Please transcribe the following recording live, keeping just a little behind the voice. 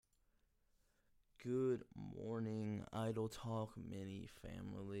Good morning, Idle Talk Mini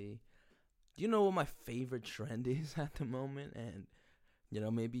family. Do you know what my favorite trend is at the moment? And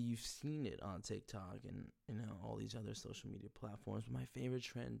maybe you've seen it on TikTok and all these other social media platforms. But my favorite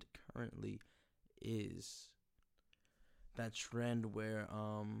trend currently is that trend where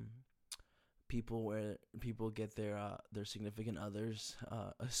people get their significant others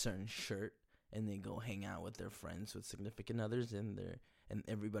a certain shirt, and they go hang out with their friends with significant others, and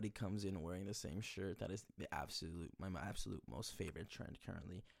everybody comes in wearing the same shirt. That is my absolute most favorite trend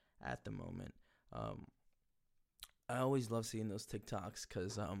currently at the moment. I always love seeing those TikToks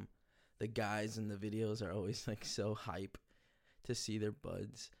because the guys in the videos are always like so hype to see their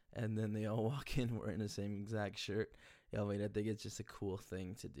buds, and then they all walk in wearing the same exact shirt. I think it's just a cool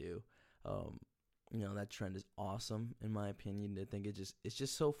thing to do. That trend is awesome in my opinion. I think it's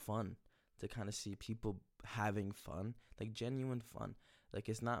just so fun to kind of see people having fun, like genuine fun. Like,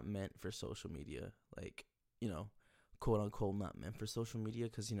 it's not meant for social media, like, quote unquote, not meant for social media,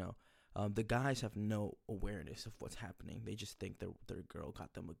 because the guys have no awareness of what's happening. They just think their girl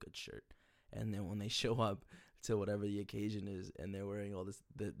got them a good shirt, and then when they show up to whatever the occasion is, and they're wearing all this,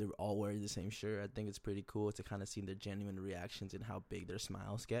 they're all wearing the same shirt. I think it's pretty cool to kind of see their genuine reactions and how big their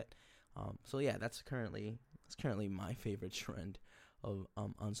smiles get. So yeah, that's currently my favorite trend of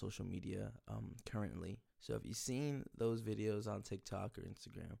on social media currently. So if you've seen those videos on TikTok or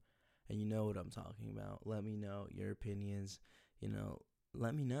Instagram, and you know what I'm talking about, let me know your opinions.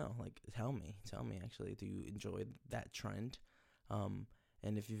 Let me know. Like, tell me actually, do you enjoy that trend? And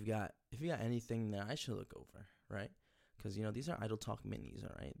if you got anything that I should look over, right? Because these are Idle Talk minis,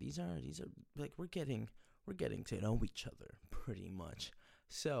 all right. These are like we're getting to know each other pretty much.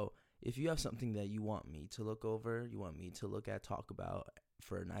 So if you have something that you want me to look over, you want me to look at, talk about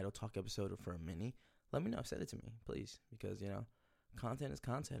for an Idle Talk episode or for a mini, let me know. Send it to me, please, because content is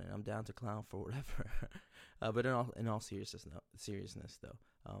content, and I'm down to clown for whatever. But in all seriousness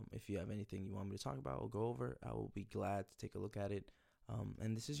though, if you have anything you want me to talk about or go over, I will be glad to take a look at it.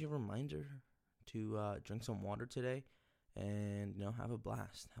 And this is your reminder to drink some water today, and have a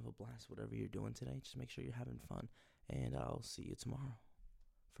blast. Whatever you're doing today. Just make sure you're having fun, and I'll see you tomorrow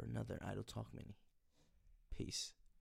for another Idle Talk mini. Peace.